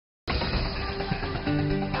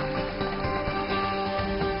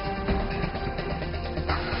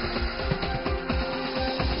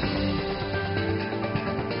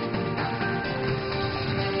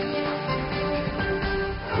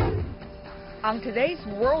On today's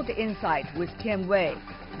World Insight with Tian Wei,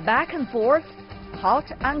 back and forth, hot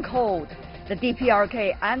and cold, the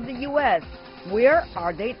DPRK and the U.S., where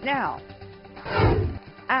are they now?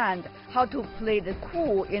 And how to play the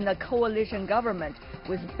cool in a coalition government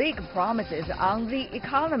with big promises on the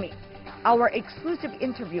economy. Our exclusive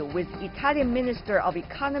interview with Italian Minister of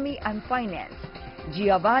Economy and Finance,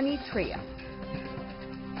 Giovanni Tria.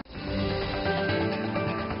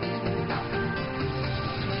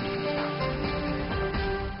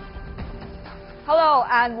 Hello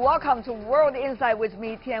and welcome to World Insight with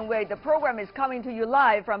me, Tian Wei. The program is coming to you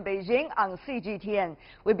live from Beijing on CGTN.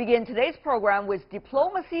 We begin today's program with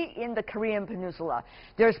diplomacy in the Korean Peninsula.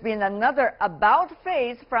 There's been another about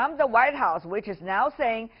face from the White House, which is now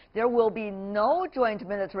saying there will be no joint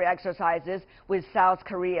military exercises with South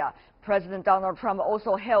Korea. President Donald Trump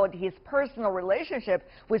also held his personal relationship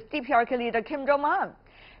with DPRK leader Kim Jong-un.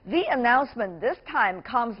 The announcement this time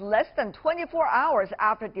comes less than 24 hours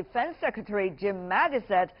after Defense Secretary Jim Mattis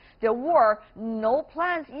said there were no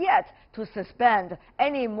plans yet to suspend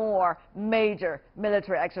any more major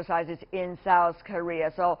military exercises in South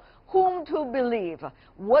Korea. So whom to believe?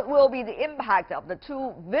 What will be the impact of the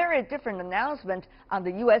two very different announcements on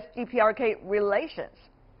the U.S.-DPRK relations?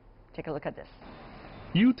 Take a look at this.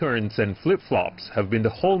 U-turns and flip-flops have been the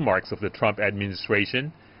hallmarks of the Trump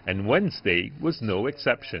administration, and Wednesday was no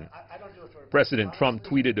exception. President Trump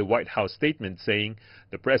tweeted a White House statement saying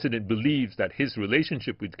the president believes that his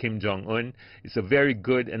relationship with Kim Jong-un is a very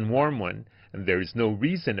good and warm one, and there is no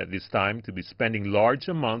reason at this time to be spending large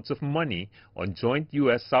amounts of money on joint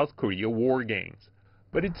U.S.-South Korea war games.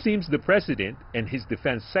 But it seems the president and his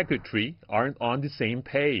defense secretary aren't on the same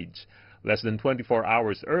page. Less than 24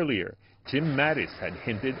 hours earlier, Jim Mattis had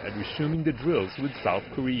hinted at resuming the drills with South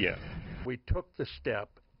Korea. We took the step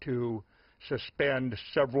to suspend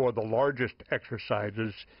several of the largest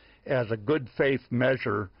exercises as a good faith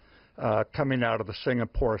measure coming out of the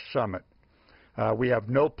Singapore summit. We have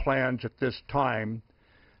no plans at this time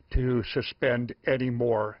to suspend any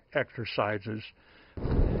more exercises.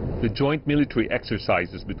 The joint military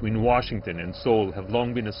exercises between Washington and Seoul have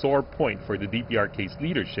long been a sore point for the DPRK's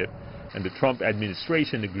leadership, and the Trump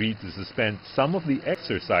administration agreed to suspend some of the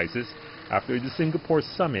exercises after the Singapore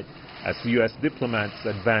summit as U.S. diplomats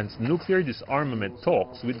advanced nuclear disarmament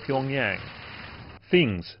talks with Pyongyang.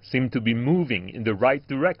 Things seem to be moving in the right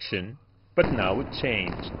direction, but now it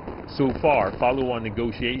changed. So far, follow-on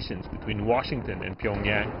negotiations between Washington and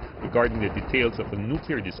Pyongyang regarding the details of a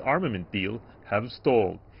nuclear disarmament deal have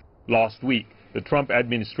stalled. Last week, the Trump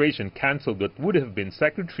administration canceled what would have been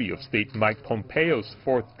Secretary of State Mike Pompeo's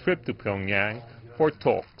fourth trip to Pyongyang for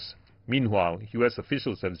talks. Meanwhile, U.S.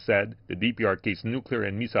 officials have said the DPRK's nuclear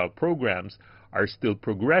and missile programs are still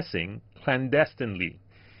progressing clandestinely.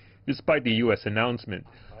 Despite the U.S. announcement,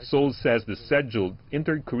 Seoul says the scheduled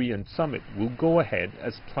inter-Korean summit will go ahead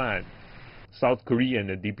as planned. South Korea and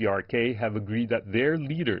the DPRK have agreed that their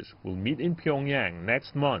leaders will meet in Pyongyang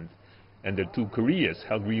next month, and the two Koreas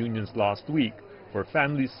held reunions last week for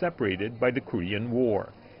families separated by the Korean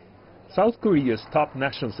War. South Korea's top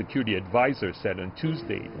national security advisor said on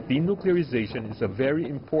Tuesday denuclearization is a very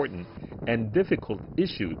important and difficult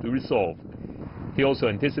issue to resolve. He also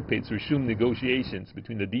anticipates resuming negotiations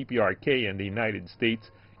between the DPRK and the United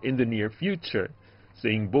States in the near future,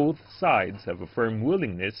 saying both sides have a firm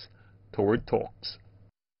willingness toward talks.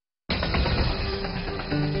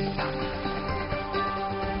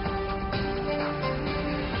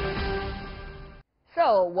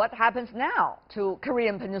 So what happens now to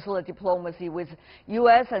Korean Peninsula diplomacy with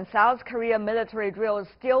U.S. and South Korea military drills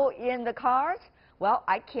still in the cards? Well,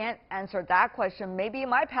 I can't answer that question. Maybe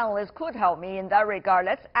my panelists could help me in that regard.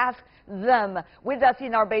 Let's ask them. With us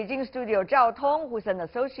in our Beijing studio, Zhao Tong, who's an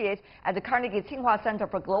associate at the Carnegie Tsinghua Center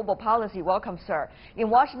for Global Policy. Welcome, sir. In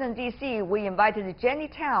Washington, D.C., we invited Jenny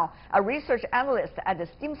Tao, a research analyst at the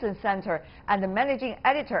Stimson Center and the managing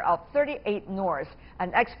editor of 38 North,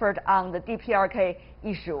 an expert on the DPRK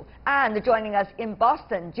issue. And joining us in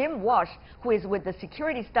Boston, Jim Walsh, who is with the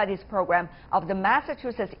Security Studies Program of the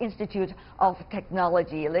Massachusetts Institute of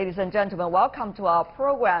Technology. Ladies and gentlemen, welcome to our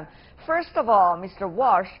program. First of all, Mr.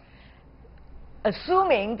 Walsh,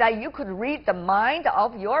 assuming that you could read the mind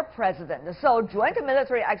of your president, so joint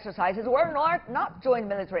military exercises or not joint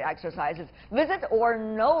military exercises, visit or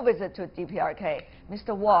no visit to DPRK,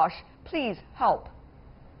 Mr. Walsh, please help.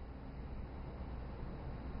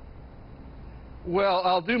 Well,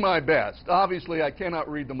 I'll do my best. Obviously, I cannot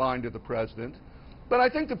read the mind of the president. But I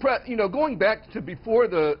think going back to before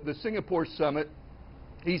the Singapore summit,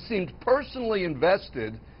 he seemed personally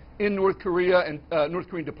invested in North Korea and North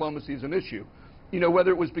Korean diplomacy as an issue.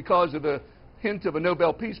 Whether it was because of the hint of a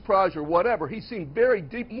Nobel Peace Prize or whatever. He seemed very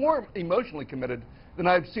deep, more emotionally committed than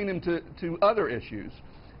I've seen him to other issues.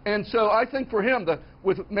 And so I think for him,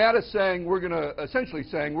 with Mattis saying essentially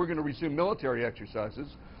saying we're going to resume military exercises,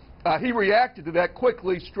 he reacted to that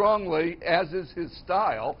quickly, strongly, as is his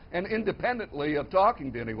style, and independently of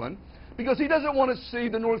talking to anyone, because he doesn't want to see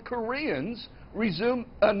the North Koreans resume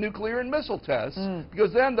nuclear and missile tests,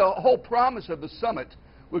 because then the whole promise of the summit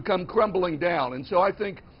would come crumbling down. And so I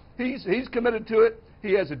think he's committed to it.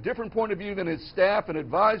 He has a different point of view than his staff and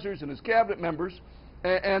advisors and his cabinet members,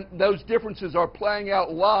 and those differences are playing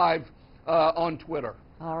out live on Twitter.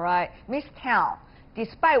 All right. Ms. Town,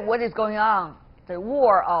 despite what is going on, the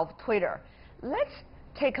war of Twitter, let's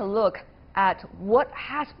take a look at what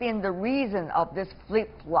has been the reason of this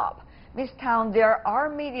flip-flop. Ms. Town, there are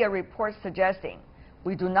media reports suggesting,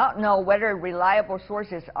 we do not know whether reliable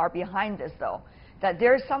sources are behind this though, that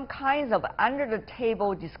there is some kinds of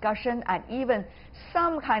under-the-table discussion and even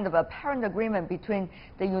some kind of apparent agreement between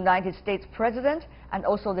the United States President and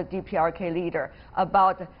also the DPRK leader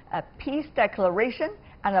about a peace declaration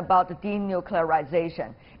and about the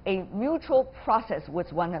denuclearization, a mutual process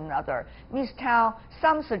with one another. Ms. Tao,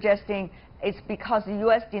 some suggesting it's because the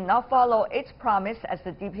U.S. did not follow its promise as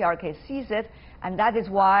the DPRK sees it, and that is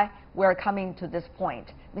why we're coming to this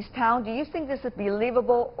point. Ms. Tao, do you think this is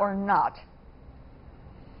believable or not?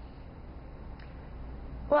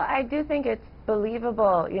 Well, I do think it's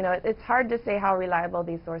believable. You know, it's hard to say how reliable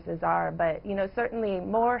these sources are, but, you know, certainly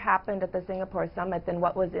more happened at the Singapore summit than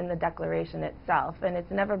what was in the declaration itself, and it's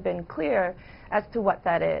never been clear as to what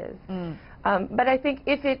that is. But I think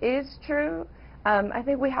if it is true, I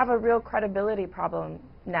think we have a real credibility problem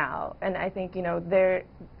now, and I think, you know,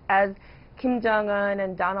 as Kim Jong-un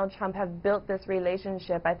and Donald Trump have built this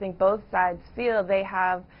relationship, I think both sides feel they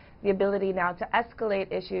have the ability now to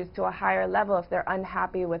escalate issues to a higher level if they're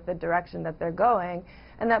unhappy with the direction that they're going,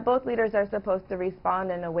 and that both leaders are supposed to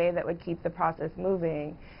respond in a way that would keep the process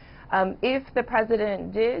moving. If the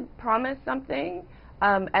president did promise something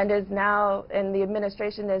and the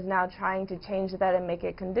administration is now trying to change that and make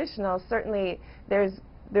it conditional, certainly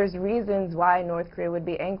there's reasons why North Korea would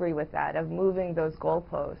be angry with that, of moving those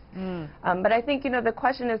goalposts. But I think, you know, the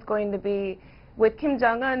question is going to be, with Kim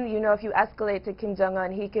Jong-un, you know, if you escalate to Kim Jong-un,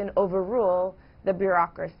 he can overrule the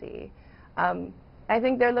bureaucracy. I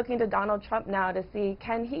think they're looking to Donald Trump now to see,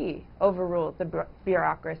 can he overrule the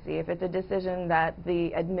bureaucracy if it's a decision that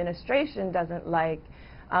the administration doesn't like,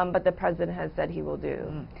 but the president has said he will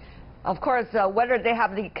do. Of course, whether they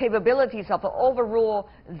have the capabilities of overrule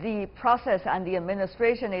the process and the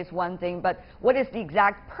administration is one thing, but what is the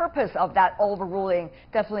exact purpose of that overruling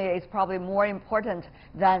definitely is probably more important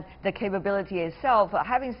than the capability itself.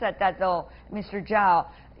 Having said that, though, Mr. Zhao,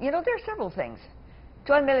 you know, there are several things.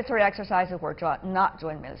 Joint military exercises or not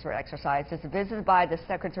joint military exercises, visited by the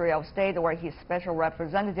Secretary of State or his special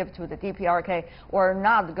representative to the DPRK or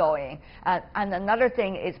not going. And another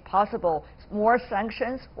thing is possible more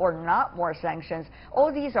sanctions or not more sanctions.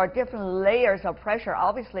 All these are different layers of pressure.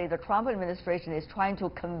 Obviously, the Trump administration is trying to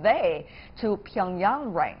convey to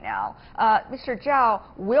Pyongyang right now. Mr. Zhao,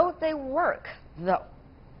 will they work, though?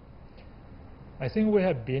 I think we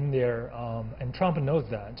have been there, and Trump knows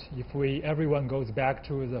that. If everyone goes back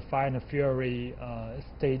to the Fire and Fury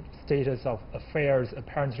status of affairs,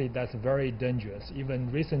 apparently that's very dangerous.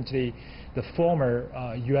 Even recently, the former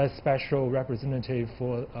U.S. Special Representative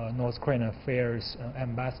for North Korean Affairs,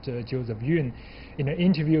 Ambassador Joseph Yun, in an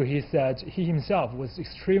interview he said he himself was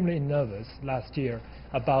extremely nervous last year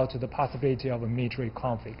about the possibility of a military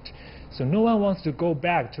conflict. So no one wants to go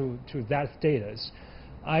back to that status.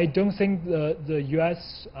 I don't think the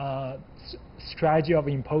U.S. Strategy of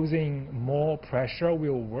imposing more pressure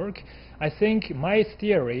will work. I think my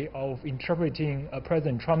theory of interpreting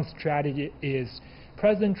President Trump's strategy is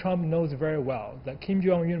President Trump knows very well that Kim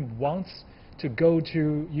Jong-un wants to go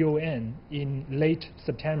to UN in late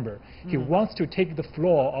September. He wants to take the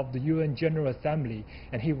floor of the UN General Assembly,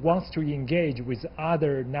 and he wants to engage with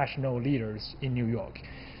other national leaders in New York.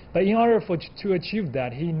 But in order to achieve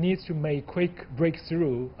that, he needs to make quick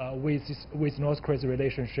breakthrough with North Korea's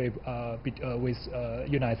relationship with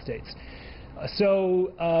United States.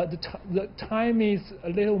 So the time is a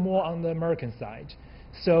little more on the American side.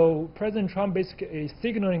 So President Trump basically is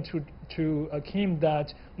signaling to Kim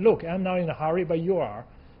that, look, I'm not in a hurry, but you are.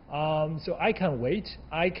 So I can wait.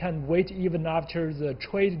 I can wait even after the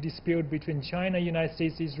trade dispute between China and the United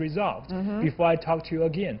States is resolved before I talk to you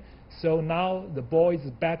again. So now the ball is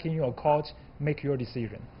back in your court. Make your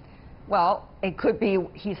decision. Well, it could be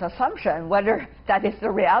his assumption. Whether that is the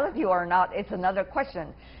reality or not, it's another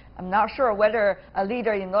question. I'm not sure whether a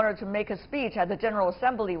leader, in order to make a speech at the General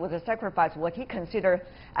Assembly, would sacrifice what he considered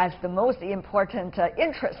as the most important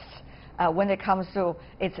interests when it comes to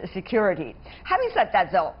its security. Having said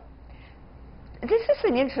that, though, this is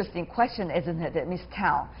an interesting question, isn't it, Ms.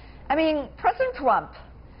 Tao? I mean, President Trump,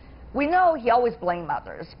 we know he always blames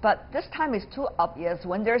others, but this time it's too obvious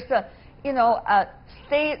when there's a, a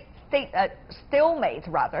stalemate,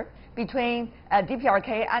 rather, between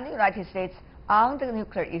DPRK and the United States on the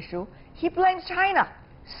nuclear issue. He blames China.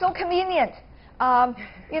 So convenient.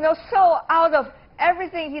 So out of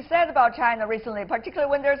everything he said about China recently, particularly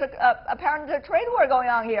when there's a apparent trade war going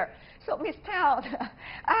on here. So, Ms. Tao,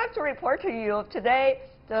 I have to report to you today,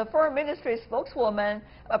 the Foreign Ministry spokeswoman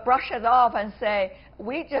brushes off and say,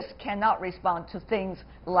 we just cannot respond to things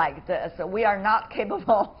like this. We are not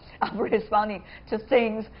capable of responding to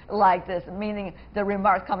things like this, meaning the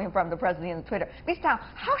remarks coming from the president on Twitter. Ms. Tao,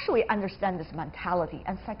 how should we understand this mentality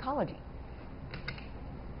and psychology?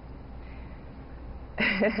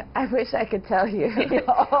 I wish I could tell you.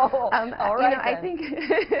 All right, I think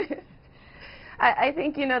I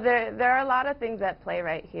think there are a lot of things at play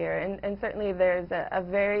right here, and certainly there's a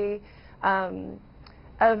very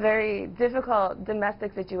difficult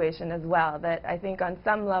domestic situation as well. That I think on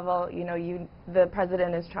some level, the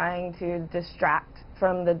president is trying to distract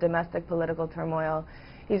from the domestic political turmoil.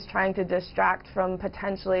 He's trying to distract from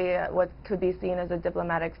potentially what could be seen as a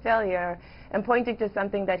diplomatic failure, and pointing to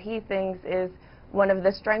something that he thinks is one of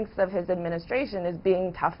the strengths of his administration is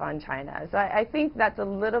being tough on China. So I think that's a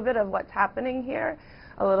little bit of what's happening here,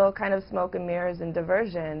 a little kind of smoke and mirrors and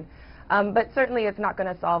diversion. But certainly it's not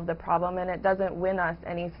going to solve the problem, and it doesn't win us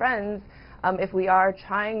any friends if we are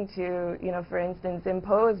trying to, for instance,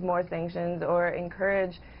 impose more sanctions or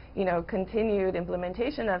encourage, continued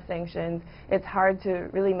implementation of sanctions. It's hard to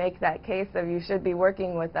really make that case of you should be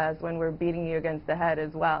working with us when we're beating you against the head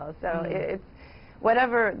as well. So it's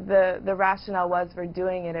whatever the rationale was for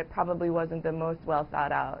doing it, it probably wasn't the most well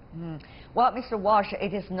thought out. Well, Mr. Walsh,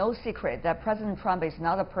 it is no secret that President Trump is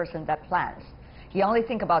not a person that plans. He only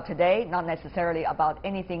thinks about today, not necessarily about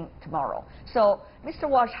anything tomorrow. So, Mr.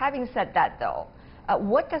 Walsh, having said that, though,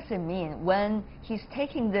 what does it mean when he's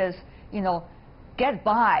taking this, get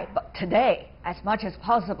by today as much as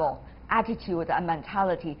possible attitude and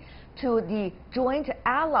mentality to the joint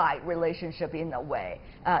ally relationship in a way,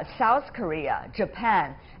 South Korea,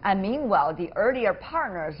 Japan, and meanwhile the earlier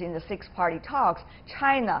partners in the six-party talks,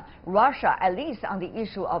 China, Russia, at least on the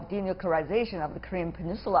issue of denuclearization of the Korean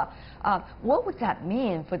Peninsula. What would that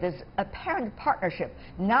mean for this apparent partnership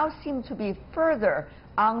now seem to be further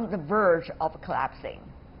on the verge of collapsing?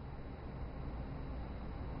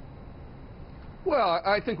 Well,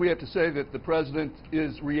 I think we have to say that the president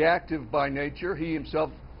is reactive by nature. He himself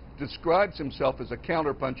describes himself as a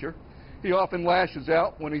counterpuncher. He often lashes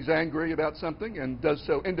out when he's angry about something and does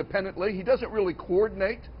so independently. He doesn't really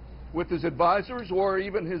coordinate with his advisors or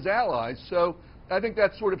even his allies, so I think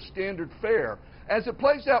that's sort of standard fare. As it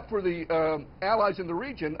plays out for the allies in the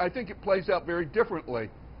region, I think it plays out very differently.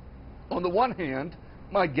 On the one hand,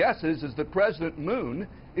 my guess is that President Moon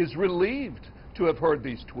is relieved to have heard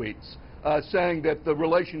these tweets saying that the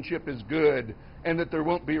relationship is good and that there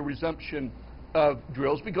won't be a resumption of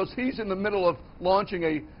drills, because he's in the middle of launching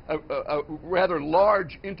a rather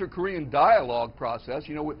large inter-Korean dialogue process.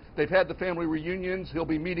 They've had the family reunions. He'll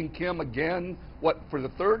be meeting Kim again, for the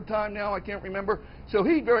third time now? I can't remember. So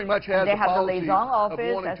he very much has a policy of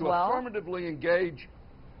wanting to affirmatively engage.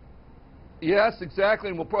 Yes, exactly,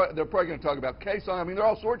 and they're probably going to talk about Kaesong. I mean, there are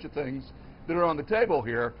all sorts of things that are on the table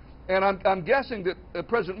here. And I'm guessing that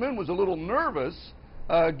President Moon was a little nervous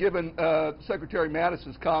given Secretary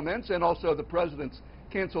Mattis's comments and also the president's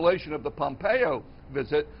cancellation of the Pompeo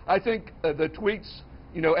visit. I think the tweets,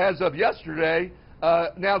 as of yesterday,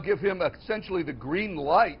 now give him essentially the green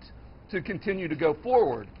light to continue to go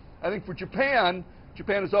forward. I think for Japan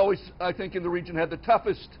has always, I think, in the region had the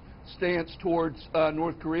toughest stance towards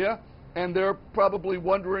North Korea. And they're probably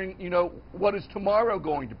wondering, what is tomorrow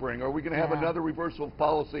going to bring? Are we going to have another reversal of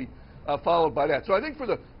policy followed by that? So I think for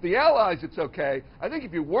the allies, it's okay. I think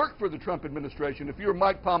if you work for the Trump administration, if you're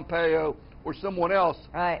Mike Pompeo or someone else,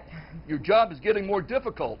 your job is getting more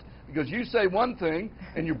difficult because you say one thing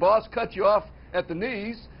and your boss cuts you off at the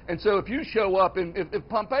knees. And so if you show up, and if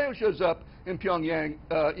Pompeo shows up in Pyongyang,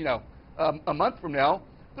 a month from now,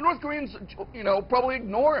 the North Koreans, probably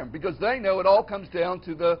ignore him because they know it all comes down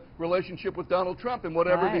to the relationship with Donald Trump, and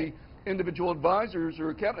whatever the individual advisors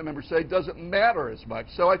or cabinet members say doesn't matter as much.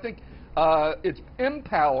 So I think it's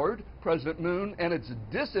empowered President Moon and it's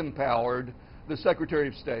disempowered the Secretary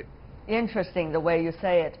of State. Interesting the way you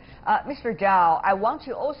say it. Mr. Zhao, I want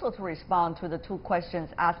you also to respond to the two questions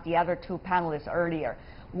asked the other two panelists earlier.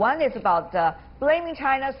 One is about blaming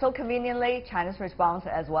China so conveniently, China's response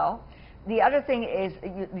as well. The other thing is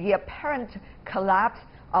the apparent collapse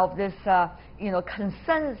of this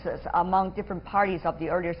consensus among different parties of the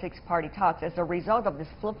earlier six-party talks as a result of this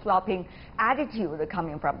flip-flopping attitude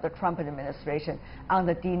coming from the Trump administration on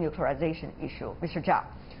the denuclearization issue. Mr. Zhao.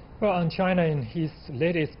 Well, on China, in his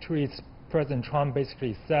latest tweets, President Trump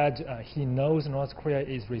basically said he knows North Korea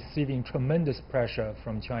is receiving tremendous pressure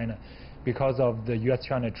from China because of the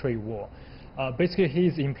U.S.-China trade war. Basically,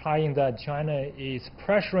 he's implying that China is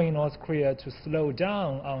pressuring North Korea to slow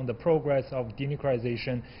down on the progress of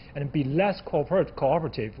denuclearization and be less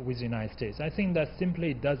cooperative with the United States. I think that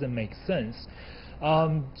simply doesn't make sense.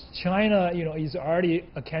 China, is already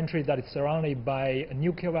a country that is surrounded by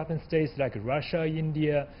nuclear weapon states like Russia,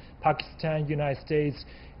 India, Pakistan, United States,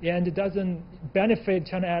 and it doesn't benefit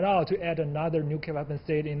China at all to add another nuclear weapon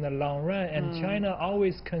state in the long run. And China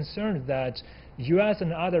always concerned that U.S.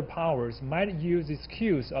 and other powers might use the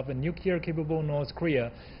excuse of a nuclear-capable North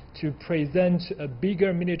Korea to present a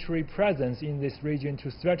bigger military presence in this region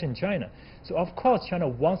to threaten China. So of course China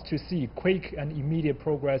wants to see quick and immediate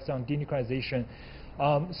progress on denuclearization.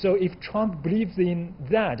 So if Trump believes in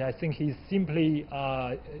that, I think he's simply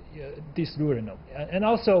delusional. And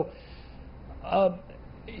also,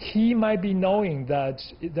 he might be knowing that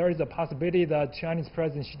there is a possibility that Chinese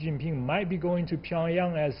President Xi Jinping might be going to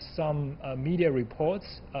Pyongyang, as some media reports.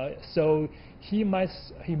 So he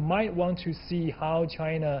might want to see how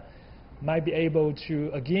China might be able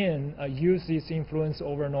to again use this influence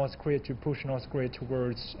over North Korea to push North Korea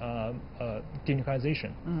towards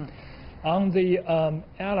denuclearization. On the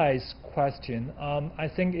allies question, I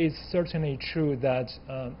think it's certainly true that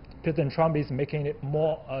President Trump is making it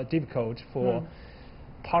more difficult for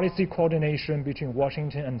policy coordination between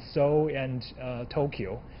Washington and Seoul and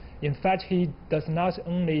Tokyo. In fact, he does not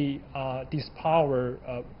only dispower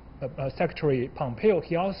Secretary Pompeo,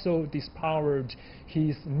 he also dispowered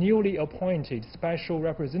his newly appointed special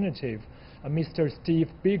representative, Mr.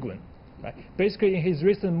 Steve Biguan. Right? Basically, in his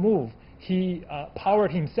recent move, he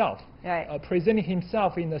powered himself, presenting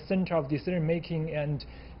himself in the center of decision-making and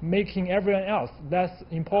making everyone else less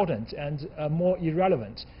important and more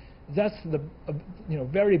irrelevant. That's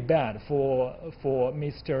very bad for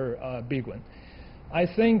Mr. Biguan. I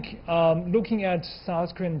think looking at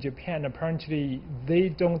South Korea and Japan, apparently they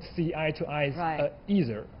don't see eye to eye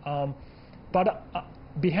either. But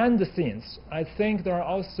behind the scenes, I think there are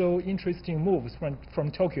also interesting moves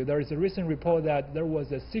from Tokyo. There is a recent report that there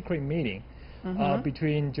was a secret meeting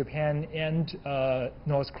between Japan and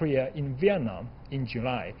North Korea in Vietnam in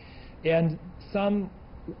July. And some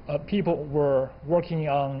people were working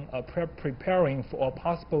on preparing for a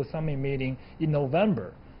possible summit meeting in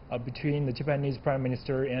November between the Japanese Prime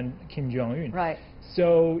Minister and Kim Jong-un. Right.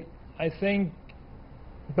 So I think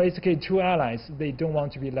basically two allies, they don't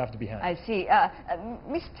want to be left behind. I see.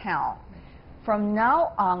 Ms. Tao, from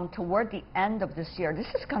now on toward the end of this year, this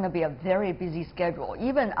is going to be a very busy schedule,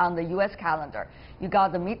 even on the U.S. calendar. You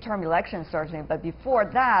got the midterm elections certainly, but before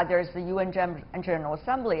that, there's the UN General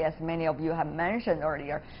Assembly, as many of you have mentioned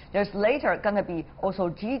earlier. There's later going to be also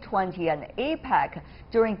G20 and APEC.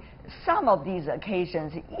 During some of these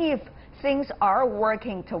occasions, if things are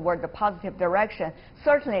working toward the positive direction,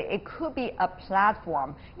 certainly it could be a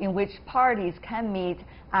platform in which parties can meet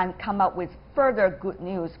and come up with further good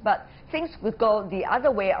news. But things would go the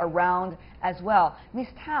other way around as well. Ms.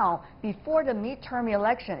 Tao, before the midterm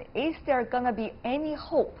election, is there going to be any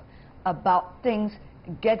hope about things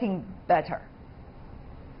getting better?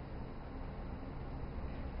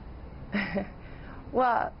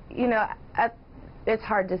 Well, it's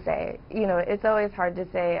hard to say. It's always hard to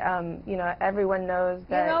say. Everyone knows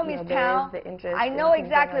that Ms. there Tao, is the interest. I know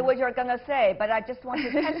exactly what you're going to say, but I just want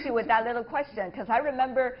to test you with that little question, because I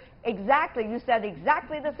remember exactly, you said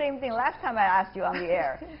exactly the same thing last time I asked you on the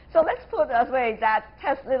air. So let's put away that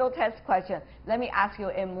little test question. Let me ask you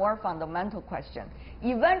a more fundamental question.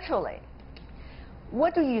 Eventually,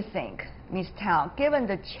 what do you think, Ms. Tao, given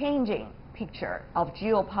the changing picture of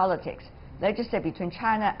geopolitics, let's just say between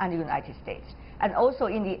China and the United States, and also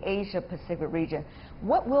in the Asia-Pacific region,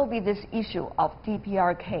 what will be this issue of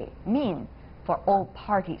DPRK mean for all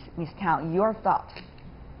parties? Ms. Tao, your thoughts?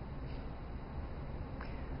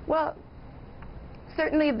 Well,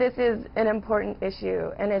 certainly this is an important issue,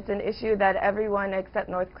 and it's an issue that everyone except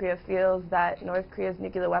North Korea feels that North Korea's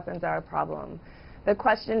nuclear weapons are a problem. The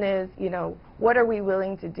question is, what are we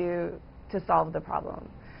willing to do to solve the problem?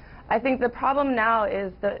 I think the problem now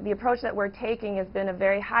is the approach that we're taking has been a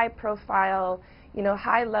very high-profile,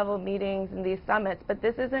 high-level meetings and these summits, but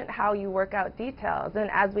this isn't how you work out details. And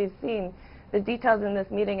as we've seen, the details in these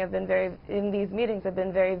meetings have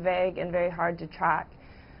been very vague and very hard to track.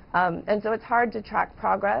 And so it's hard to track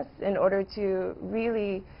progress in order to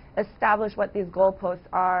really establish what these goalposts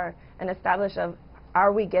are and establish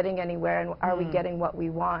are we getting anywhere and are we getting what we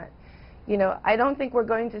want. I don't think we're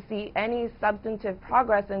going to see any substantive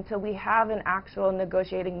progress until we have an actual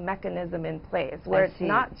negotiating mechanism in place, where it's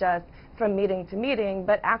not just from meeting to meeting,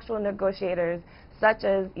 but actual negotiators, such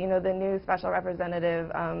as the new Special Representative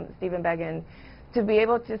Stephen Begin, to be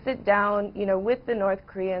able to sit down, with the North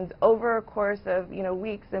Koreans over a course of,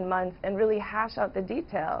 weeks and months and really hash out the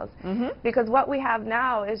details. Because what we have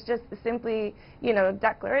now is just simply,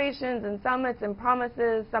 declarations and summits and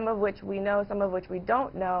promises, some of which we know, some of which we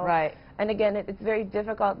don't know. Right. And again, it's very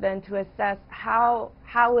difficult then to assess how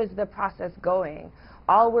is the process going.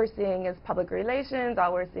 All we're seeing is public relations,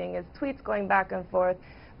 all we're seeing is tweets going back and forth.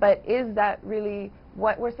 But is that really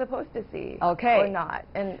what we're supposed to see or not?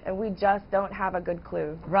 And we just don't have a good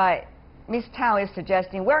clue. Right. Ms. Tao is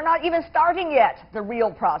suggesting we're not even starting yet the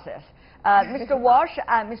real process. Mr. Walsh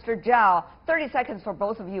and Mr. Zhao, 30 seconds for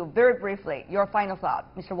both of you, very briefly. Your final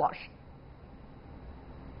thought, Mr. Walsh.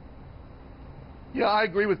 Yeah, I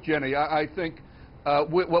agree with Jenny. I think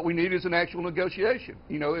what we need is an actual negotiation.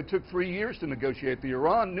 It took 3 years to negotiate the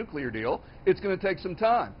Iran nuclear deal. It's going to take some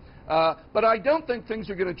time. But I don't think things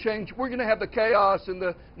are going to change. We're going to have the chaos and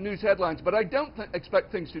the news headlines, but I don't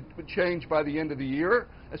expect things to change by the end of the year,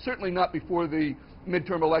 certainly not before the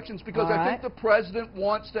midterm elections, because I think the president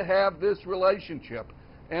wants to have this relationship,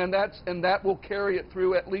 and that will carry it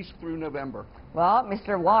through at least through November. Well,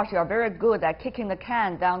 Mr. Walsh, you are very good at kicking the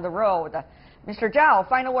can down the road. Mr. Zhao,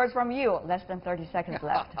 final words from you. Less than 30 seconds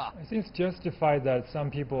left. I think it's justified that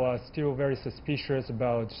some people are still very suspicious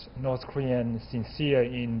about North Korean sincere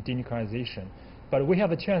in denuclearization. But we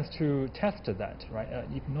have a chance to test that, right?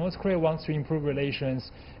 If North Korea wants to improve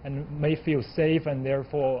relations and may feel safe and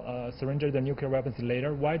therefore surrender the nuclear weapons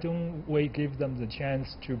later, why don't we give them the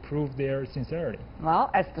chance to prove their sincerity?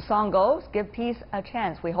 Well, as the song goes, give peace a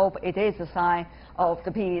chance. We hope it is a sign of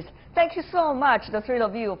the peace. Thank you so much, the three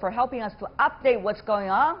of you, for helping us to update what's going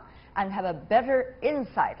on and have a better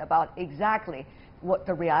insight about exactly what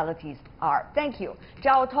the realities are. Thank you.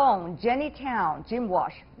 Zhao Tong, Jenny Tao, Jim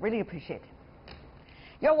Walsh. Really appreciate it.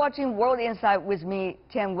 You're watching World Insight with me,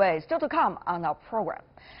 Tian Wei. Still to come on our program.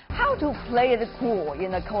 How to play it cool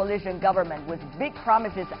in a coalition government with big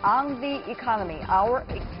promises on the economy. Our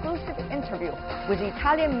exclusive interview with the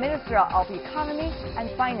Italian Minister of Economy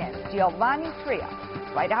and Finance, Giovanni Tria,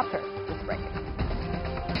 right after this break.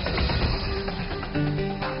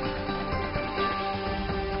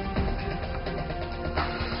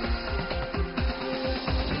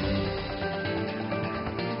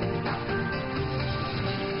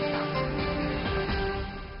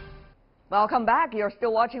 Welcome back. You're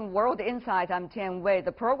still watching World Insight. I'm Tian Wei.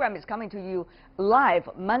 The program is coming to you live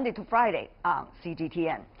Monday to Friday on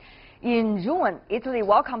CGTN. In June, Italy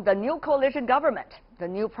welcomed the new coalition government. The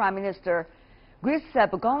new Prime Minister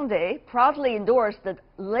Giuseppe Conte proudly endorsed the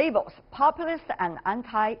labels populist and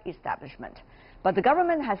anti-establishment. But the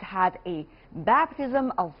government has had a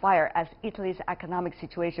baptism of fire as Italy's economic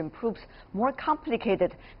situation proves more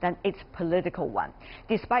complicated than its political one.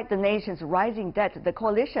 Despite the nation's rising debt, the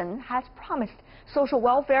coalition has promised social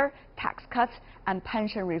welfare, tax cuts, and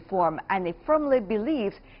pension reform, and it firmly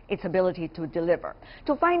believes its ability to deliver.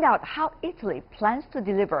 To find out how Italy plans to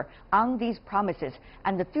deliver on these promises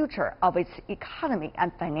and the future of its economy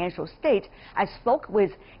and financial state, I spoke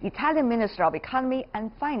with Italian Minister of Economy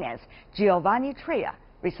and Finance, Giovanni Tria,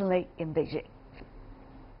 recently in Beijing.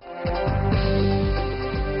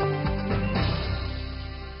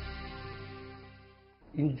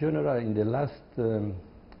 In general, in the last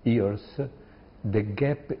years, the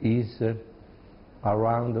gap is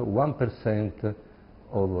around 1%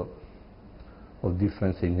 of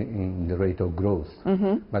difference in the rate of growth.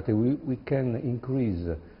 But we can increase,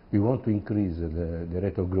 we want to increase the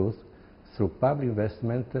rate of growth through public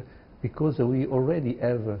investment because we already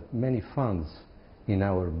have many funds in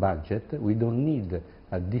our budget. We don't need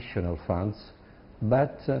additional funds,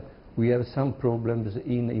 but we have some problems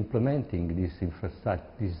in implementing this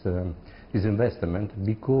infrastructure, this investment,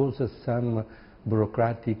 because some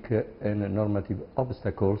bureaucratic and normative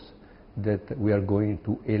obstacles that we are going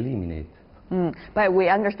to eliminate. But we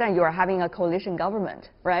understand you are having a coalition government,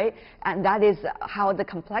 right? And that is how the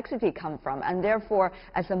complexity comes from. And therefore,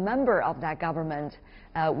 as a member of that government,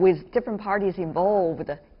 with different parties involved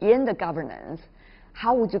in the governance,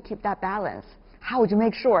 how would you keep that balance? how would you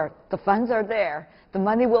make sure the funds are there, the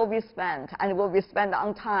money will be spent, and it will be spent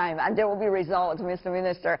on time, and there will be results, Mr.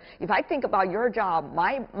 Minister? If I think about your job,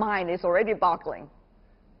 my mind is already boggling.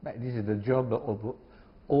 But this is the job of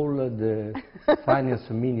all the finance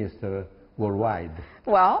ministers worldwide.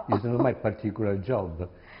 Well, It's not my particular job.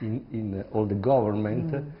 In all the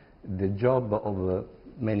government, the job of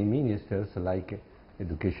many ministers, like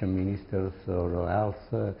education ministers or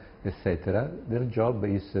health, etc., their job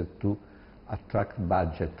is to attract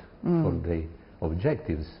budget for the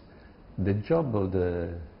objectives. The job of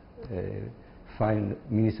the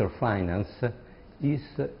Minister of Finance is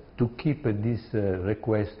to keep this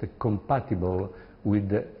request compatible with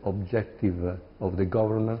the objective of the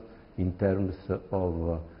government in terms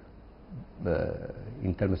of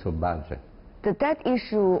budget. the debt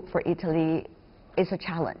issue for Italy is a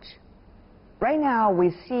challenge. Right now,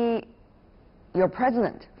 we see your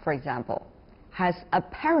president, for example, has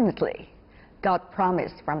apparently got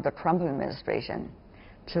promise from the Trump administration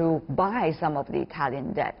to buy some of the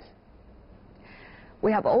Italian debt.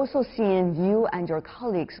 We have also seen you and your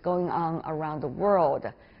colleagues going on around the world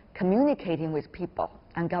communicating with people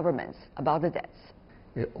and governments about the debts.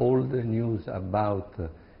 All the news about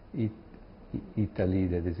Italy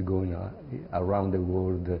that is going around the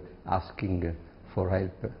world asking for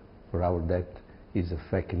help for our debt is a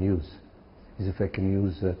fake news. It's a fake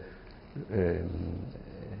news.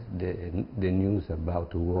 The news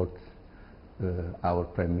about what our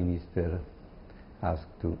Prime Minister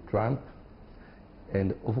asked to Trump,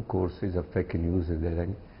 and of course it's a fake news that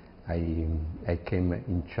I came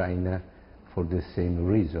in China for the same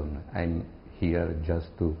reason. I'm here just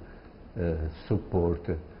to support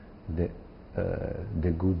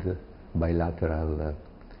the good bilateral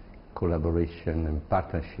collaboration and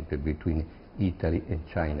partnership between Italy and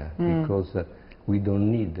China, because we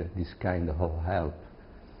don't need this kind of help.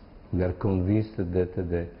 We are convinced that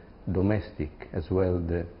the domestic as well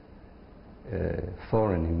the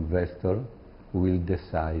foreign investor will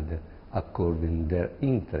decide according to their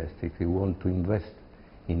interest if they want to invest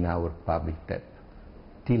in our public debt.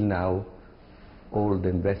 Till now, all the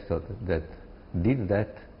investors that did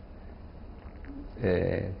that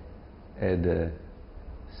had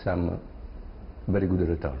some very good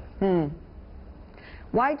return.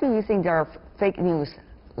 Why do you think there are fake news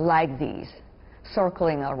like these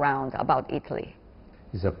circling around about Italy?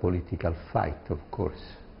 It's a political fight, of course.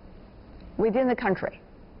 Within the country?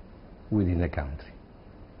 Within the country.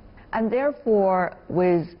 And therefore,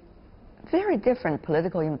 with very different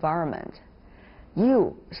political environment,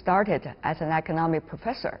 you started as an economic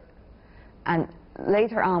professor and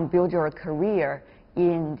later on built your career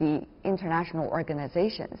in the international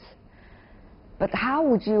organizations. But how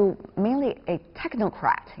would you, mainly a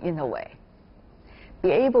technocrat in a way, be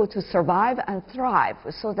able to survive and thrive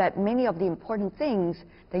so that many of the important things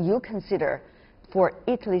that you consider for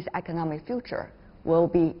Italy's economic future will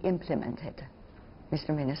be implemented,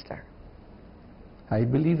 Mr. Minister? I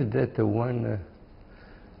believe that one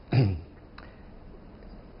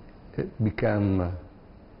become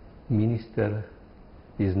minister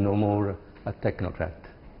is no more a technocrat.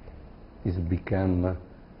 Is become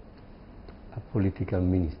a political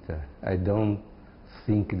minister. I don't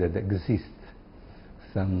think that exists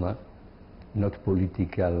some not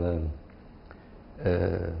political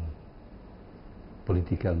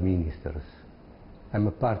political ministers. I'm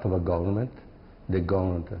a part of a government. The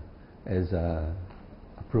government has a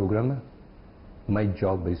program. My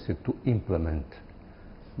job is to implement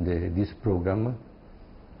this program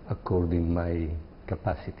according to my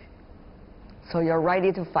capacity. So you're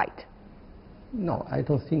ready to fight? No, I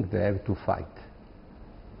don't think they have to fight.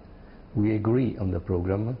 We agree on the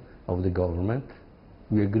program of the government.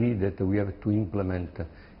 We agree that we have to implement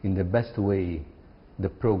in the best way the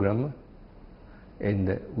program,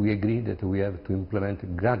 and we agree that we have to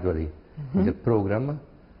implement gradually the program,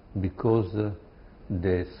 because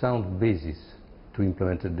the sound basis to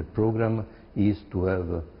implement the program is to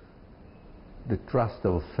have the trust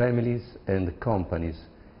of families and companies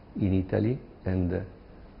in Italy and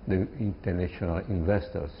the international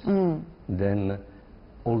investors. Then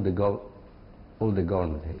all the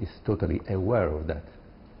government is totally aware of that.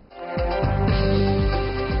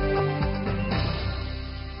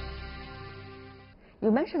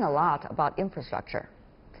 You mentioned a lot about infrastructure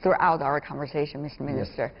throughout our conversation, Mr.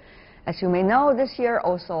 Minister. Yes. As you may know, this year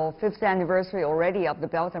also 5th anniversary already of the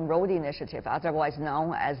Belt and Road Initiative, otherwise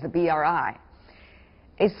known as the BRI.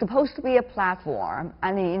 It's supposed to be a platform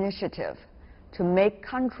and an initiative to make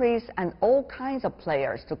countries and all kinds of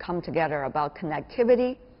players to come together about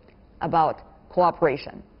connectivity, about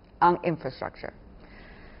cooperation on infrastructure.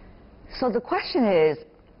 So the question is,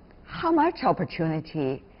 How much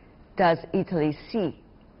opportunity does Italy see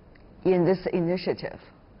in this initiative?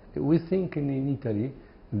 We think in Italy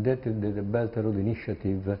that the Belt and Road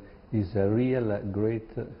Initiative is a real great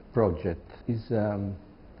project. It's a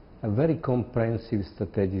very comprehensive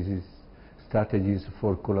strategies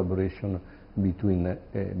for collaboration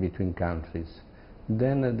between countries.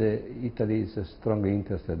 Then Italy is strongly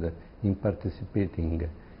interested in participating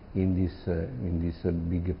in this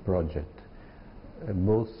big project,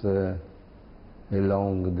 both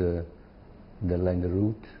along the land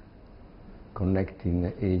route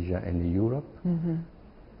connecting Asia and Europe,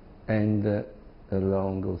 and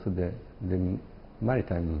along also the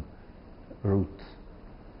maritime route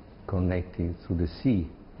connecting through the sea,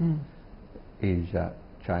 Asia,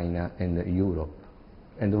 China and Europe.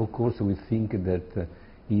 And of course we think that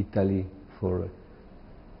Italy, for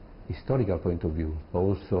historical point of view,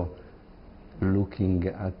 also looking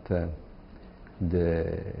at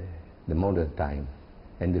the modern time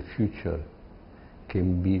and the future,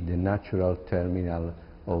 can be the natural terminal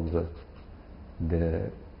of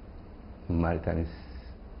the maritime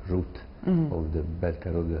route of the Belt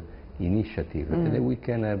and Road Initiative. And then we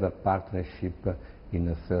can have a partnership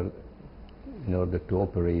in order to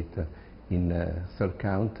operate in third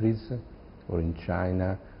countries, or in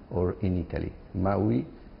China, or in Italy. But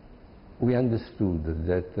we understood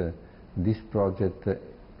that this project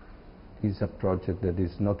is a project that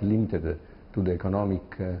is not limited to the economic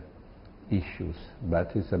issues,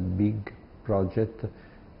 but it's a big project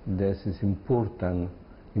that is important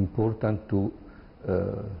to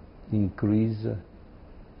increase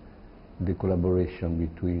the collaboration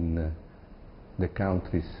between the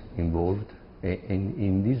countries involved, and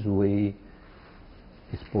in this way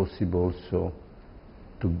it's possible also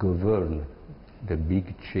to govern the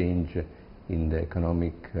big change in the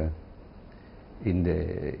economic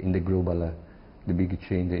the big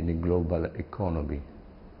change in the global economy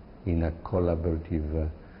in a collaborative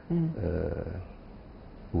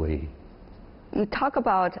way. You talk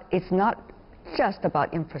about it's not just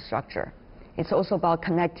about infrastructure, it's also about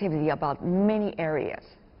connectivity, about many areas.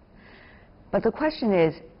 But the question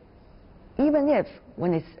is, even if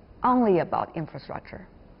when it's only about infrastructure,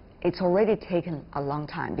 it's already taken a long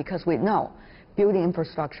time, because we know building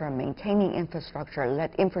infrastructure, maintaining infrastructure,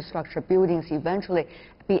 let infrastructure buildings eventually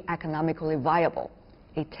be economically viable.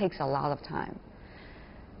 It takes a lot of time.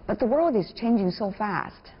 But the world is changing so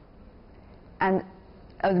fast. And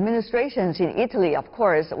administrations in Italy, of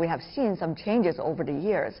course, we have seen some changes over the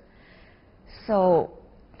years. So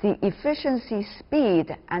the efficiency,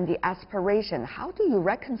 speed, and the aspiration, how do you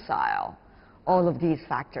reconcile all of these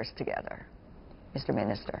factors together, Mr.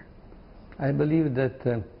 Minister? I believe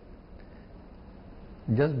that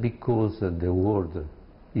just because the world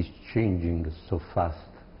is changing so fast,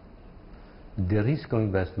 the risk of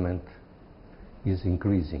investment is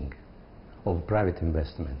increasing, of private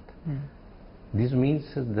investment. This means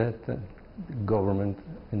that government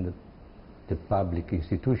and the public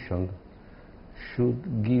institution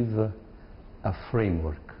should give a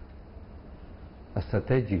framework, a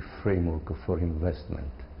strategic framework for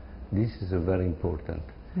investment. This is very important.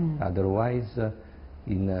 Otherwise,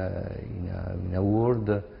 in a world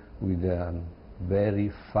with a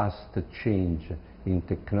very fast change in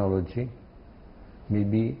technology,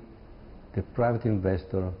 maybe the private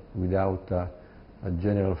investor, without a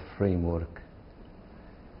general framework,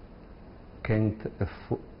 can't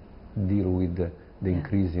deal with the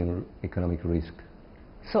increasing economic risk.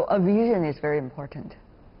 So a vision is very important.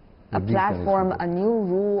 A platform, a new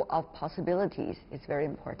rule of possibilities is very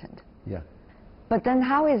important. Yeah. But then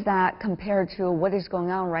how is that compared to what is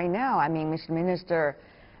going on right now? I mean, Mr. Minister,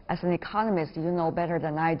 as an economist, you know better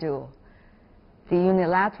than I do. The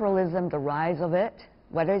unilateralism, the rise of it,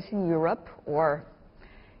 whether it's in Europe or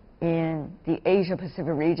in the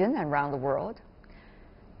Asia-Pacific region and around the world,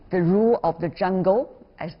 the rule of the jungle,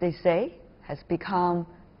 as they say, has become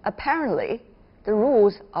apparently the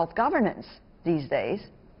rules of governance these days,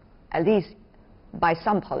 at least by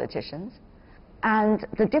some politicians. And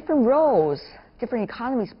the different roles different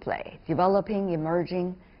economies play, developing,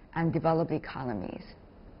 emerging, and developed economies.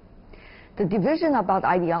 The division about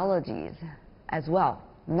ideologies as well,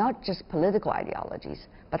 not just political ideologies,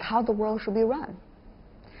 but how the world should be run.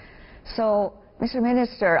 So, Mr.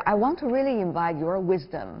 Minister, I want to really invite your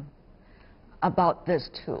wisdom about this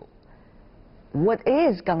too. What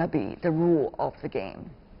is going to be the rule of the game?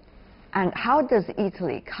 And how does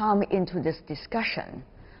Italy come into this discussion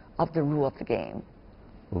of the rule of the game?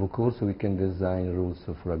 Of course, we can design rules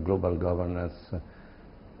for a global governance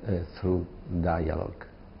through dialogue.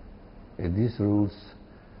 These rules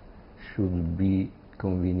should be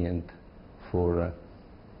convenient for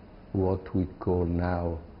what we call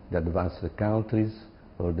now the advanced countries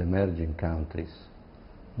or the emerging countries.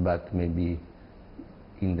 But maybe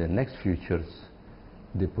in the next futures,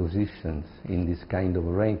 the positions in this kind of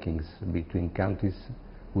rankings between countries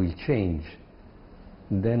will change.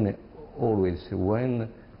 Then always when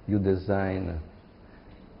you design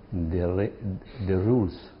the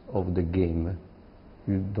rules of the game,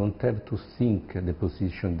 you don't have to think the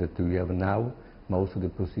position that we have now, but also the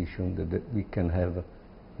position that we can have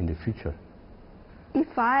in the future.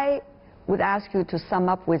 If I would ask you to sum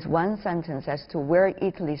up with one sentence as to where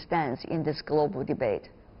Italy stands in this global debate,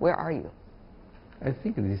 where are you? I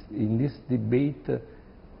think in this debate,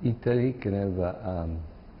 Italy can have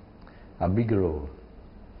a big role,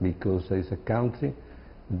 because it's a country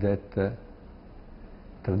that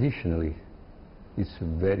traditionally is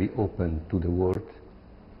very open to the world,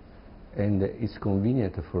 and it's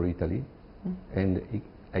convenient for Italy, and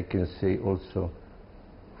I can say also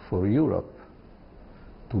for Europe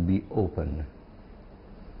to be open.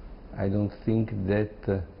 I don't think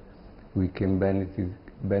that we can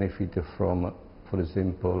benefit from, for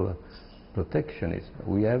example, protectionism.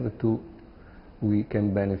 We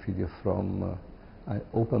can benefit from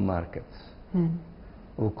open markets.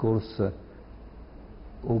 Of course,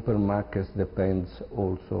 open markets depends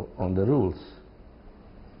also on the rules.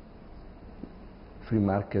 Free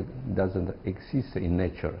market doesn't exist in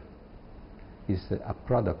nature. It's a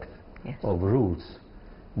product of rules.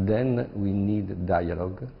 Then we need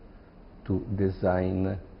dialogue to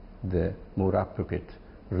design the more appropriate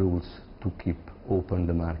rules to keep open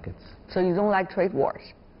the markets. So you don't like trade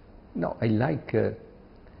wars? No, I like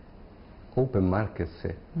open markets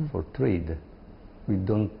for trade.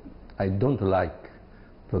 I don't like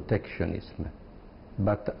protectionism,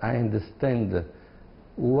 but I understand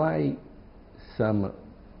why some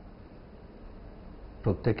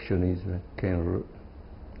protectionism can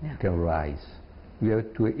rise. We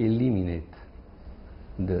have to eliminate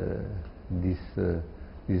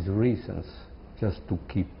these reasons just to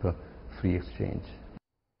keep free exchange.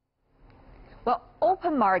 Well,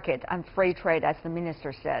 open market and free trade, as the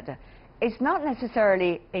minister said, is not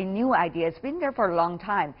necessarily a new idea. It's been there for a long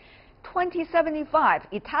time. 2075,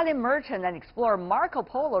 Italian merchant and explorer Marco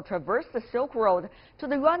Polo traversed the Silk Road to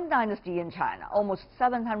the Yuan dynasty in China. Almost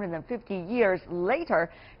 750 years later,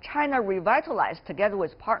 China revitalized, together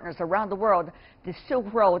with partners around the world, the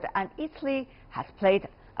Silk Road, and Italy has played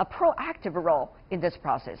a proactive role in this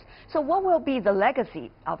process. So what will be the legacy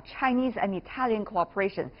of Chinese and Italian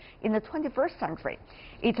cooperation in the 21st century?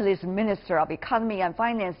 Italy's Minister of Economy and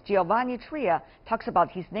Finance, Giovanni Tria, talks about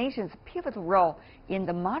his nation's pivotal role in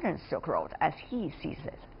the modern Silk Road as he sees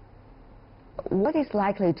it. What is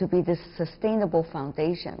likely to be the sustainable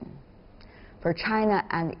foundation for China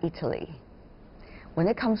and Italy when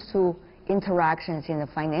it comes to interactions in the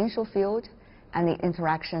financial field and the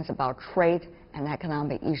interactions about trade and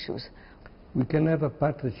economic issues? We can have a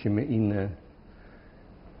partnership in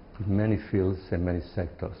many fields and many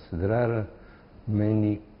sectors. There are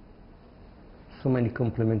so many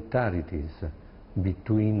complementarities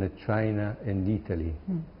between China and Italy.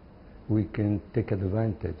 We can take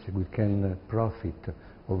advantage, we can profit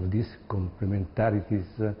of these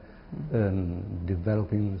complementarities,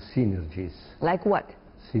 developing synergies. Like what?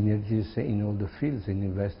 Synergies in all the fields, in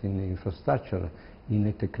investing in infrastructure,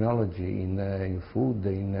 in technology, in food,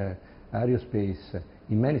 in aerospace,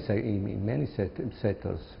 in many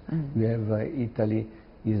sectors. We have Italy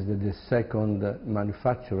is the second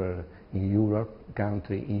manufacturer in Europe,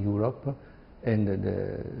 country in Europe, and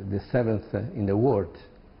the seventh in the world.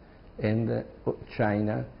 And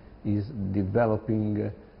China is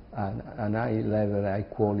developing an high level, high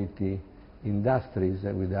quality industries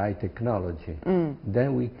with high technology.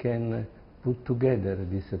 Then we can put together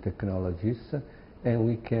these technologies, and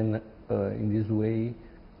we can in this way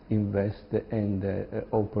invest and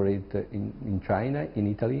operate in China,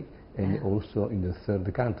 in Italy, and also in the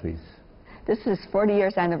third countries. This is 40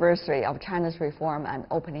 years anniversary of China's reform and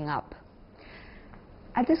opening up.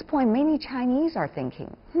 At this point, many Chinese are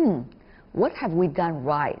thinking, what have we done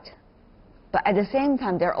right? But at the same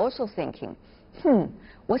time, they're also thinking,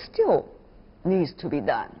 what still needs to be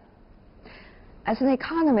done? As an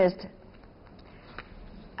economist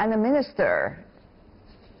and a minister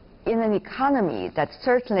in an economy that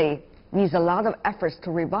certainly needs a lot of efforts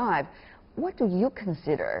to revive, what do you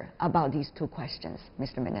consider about these two questions,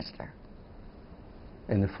 Mr. Minister?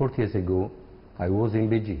 And 40 years ago, I was in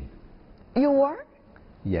Beijing. You were?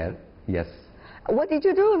 Yeah, yes. What did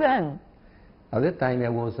you do then? At that time, I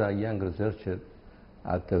was a young researcher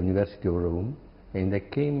at the University of Rome, and I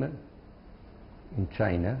came in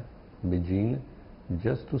China, Beijing,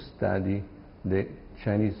 just to study the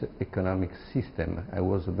Chinese economic system. I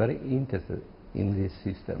was very interested in this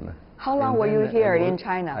system. How long And were you then here in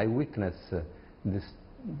China? I witnessed the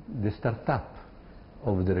startup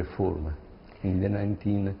of the reform in the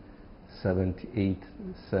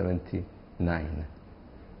 1978-79.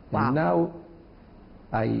 Wow. And now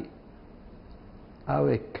I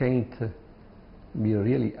can't be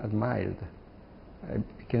really admired. I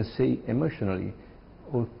can say emotionally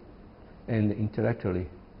and intellectually,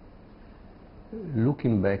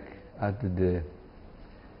 looking back at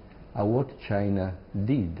what China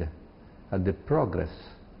did, at the progress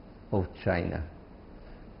of China,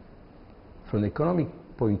 from the economic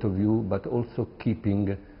point of view, but also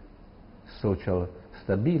keeping social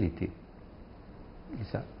stability.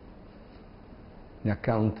 It's in a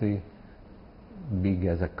country big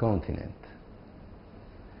as a continent.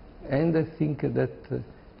 And I think that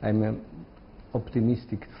I'm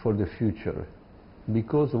optimistic for the future,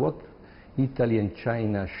 because what Italy and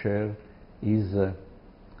China share is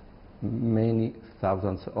many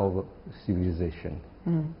thousands of civilization.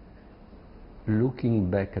 Looking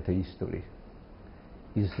back at the history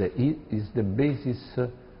is the basis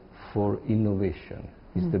for innovation,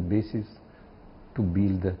 is the basis to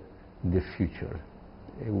build the future.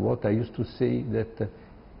 What I used to say that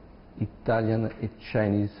Italian and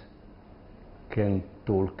Chinese can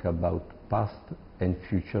talk about past and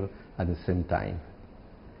future at the same time.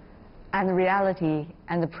 And reality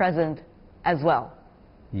and the present as well.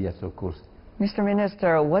 Yes, of course. Mr.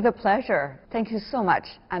 Minister, what a pleasure. Thank you so much,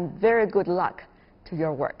 and very good luck to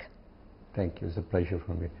your work. Thank you. It's a pleasure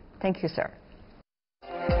for me. Thank you, sir.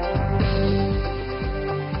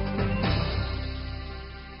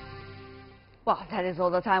 Well, that is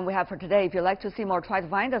all the time we have for today. If you'd like to see more, try to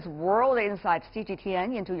find us World Insight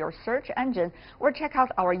CGTN into your search engine, or check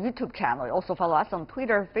out our YouTube channel. Also follow us on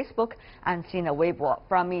Twitter, Facebook, and Sina Weibo.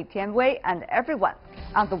 From me, Tian Wei, and everyone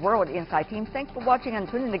on the World Insight team, thanks for watching, and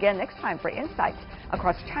tune in again next time for insights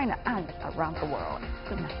across China and around the world.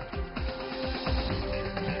 Good night.